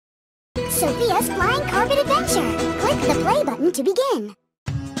Sofia's Flying Carpet Adventure. Click the play button to begin.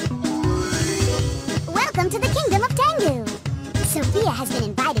 Welcome to the Kingdom of Tangu. Sofia has been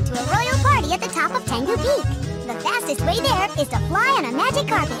invited to a royal party at the top of Tangu Peak. The fastest way there is to fly on a magic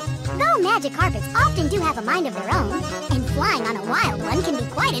carpet. Though magic carpets often do have a mind of their own, and flying on a wild one can be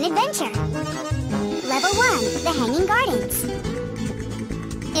quite an adventure. Level 1, the Hanging Gardens.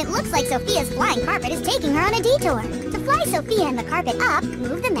 It looks like Sofia's flying carpet is taking her on a detour. To fly Sofia and the carpet up,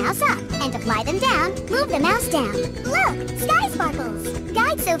 move the mouse up. And to fly them down, move the mouse down. Look! Sky sparkles!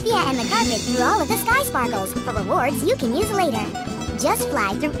 Guide Sofia and the carpet through all of the sky sparkles for rewards you can use later. Just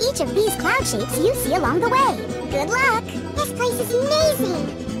fly through each of these cloud shapes you see along the way. Good luck! This place is amazing!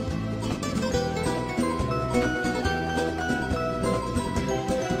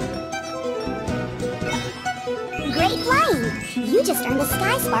 Great flying! You just earned a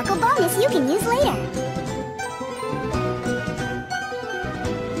Sky Sparkle bonus you can use later.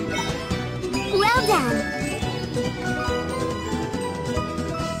 Well done!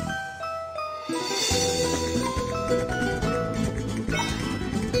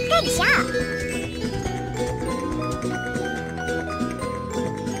 Good job!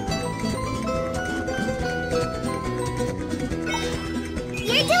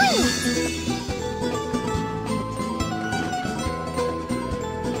 You're doing it!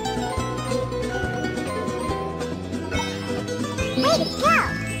 Way to go!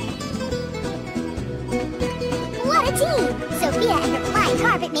 What a team! Sofia and her flying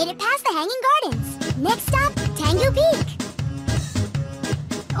carpet made it past the Hanging Gardens. Next stop, Tangu Peak.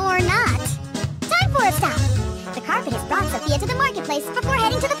 Or not. Time for a stop. The carpet has brought Sofia to the marketplace before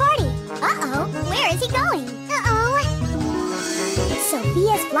heading to the party. Uh-oh, where is he going? Uh-oh.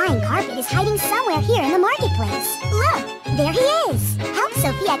 Sofia's flying carpet is hiding somewhere here in the marketplace. Look, there he is. Help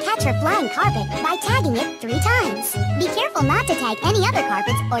Sofia catch her flying carpet by tagging it 3 times. Be careful not to tag any other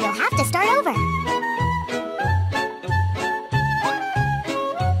carpets or you'll have to start over.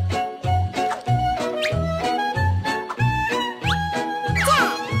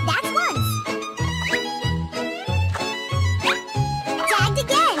 Tag! That's once. Tagged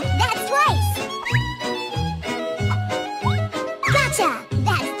again! That's twice. Gotcha!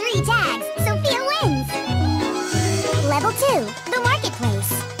 That's 3 tags. Sofia wins. Level 2, the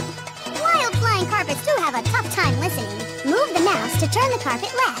marketplace. Wild flying carpets do have a tough time listening. Move the mouse to turn the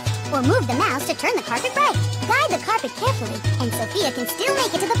carpet left, or move the mouse to turn the carpet right. Guide the carpet carefully, and Sofia can still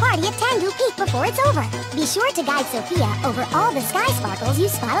make it to the party at Tangu Peak before it's over. Be sure to guide Sofia over all the sky sparkles you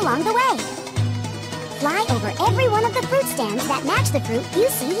spot along the way. Fly over every one of the fruit stands that match the fruit you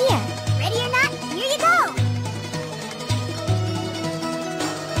see here. Ready or not, here you go!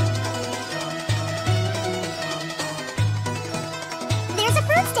 There's a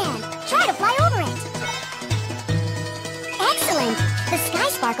fruit stand! Try to fly over it! Excellent! The Sky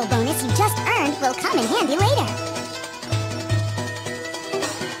Sparkle bonus you just earned will come in handy later.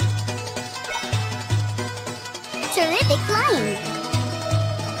 Terrific flying!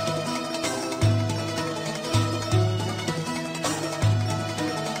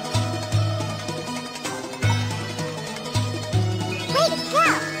 Way to go!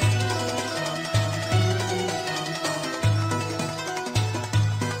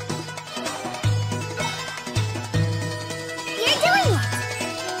 You're doing it!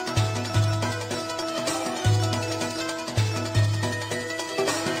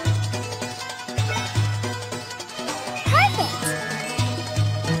 Perfect!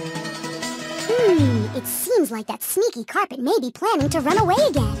 It seems like that sneaky carpet may be planning to run away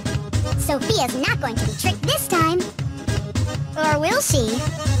again. Sofia's not going to be tricked this time. Or will she?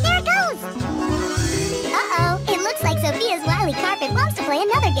 There it goes! Uh-oh, it looks like Sofia's wily carpet wants to play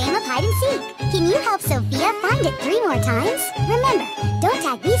another game of hide and seek. Can you help Sofia find it 3 more times? Remember, don't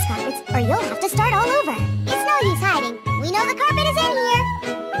tag these carpets or you'll have to start all over. It's no use hiding. We know the carpet is in here.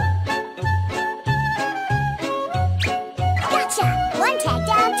 Gotcha! 1 tag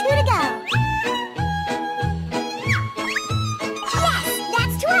down, 2 to go. Yes,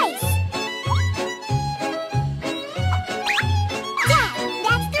 that's twice. Tag,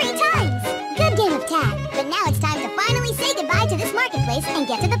 that's 3 times. Good game of tag, but now it's time to finally say goodbye to this marketplace and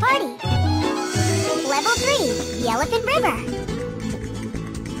get to the party. Level 3, the Elephant River.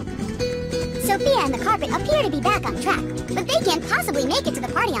 Sofia and the carpet appear to be back on track, but they can't possibly make it to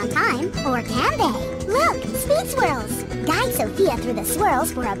the party on time. Or can they? Look, speed swirls! Guide Sofia through the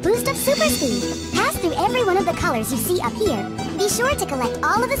swirls for a boost of super speed. Pass through every one of the colors you see up here. Be sure to collect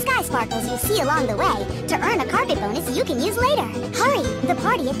all of the sky sparkles you see along the way to earn a carpet bonus you can use later. Hurry, the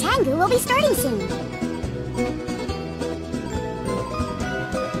party at Tangu will be starting soon.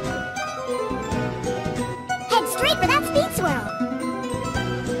 Head straight for that speed swirl.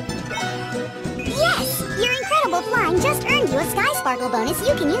 flying just earned you a Sky Sparkle bonus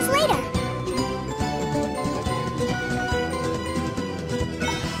you can use later.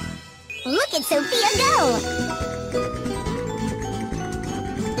 Look at Sofia go!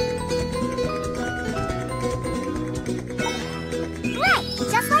 Right,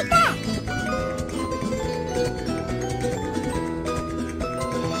 just like that.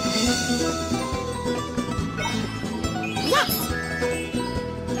 Yes!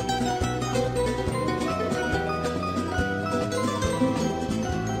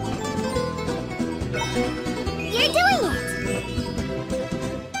 You're doing it!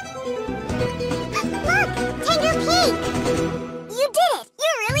 Look! Tangu Peak! You did it! You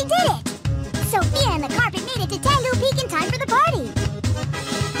really did it! Sofia and the carpet made it to Tangu Peak in time for the party!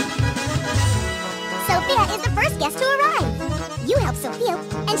 Sofia is the first guest to arrive! You helped Sofia,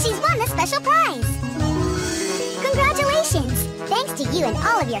 and she's won the special prize! Congratulations! Thanks to you and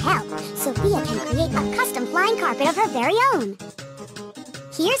all of your help, Sofia can create a custom flying carpet of her very own.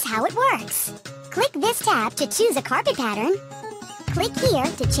 Here's how it works. Click this tab to choose a carpet pattern. Click here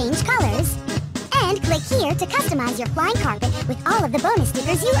to change colors. And click here to customize your flying carpet with all of the bonus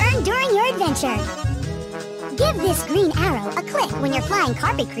stickers you earned during your adventure. Give this green arrow a click when your flying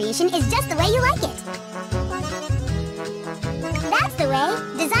carpet creation is just the way you like it. That's the way.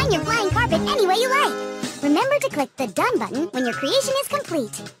 Design your flying carpet any way you like. Remember to click the Done button when your creation is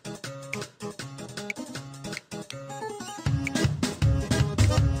complete.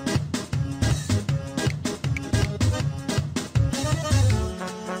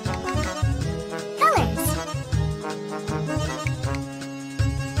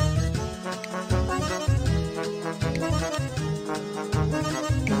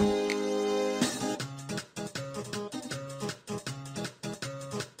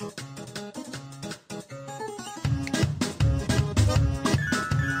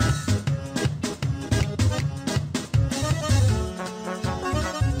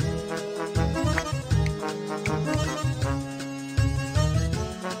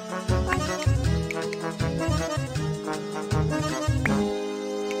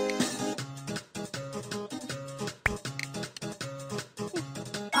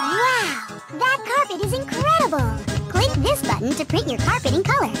 It is incredible! Click this button to print your carpet in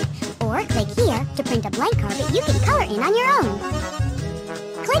color. Or click here to print a blank carpet you can color in on your own.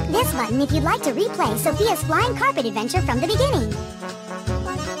 Click this button if you'd like to replay Sofia's flying carpet adventure from the beginning.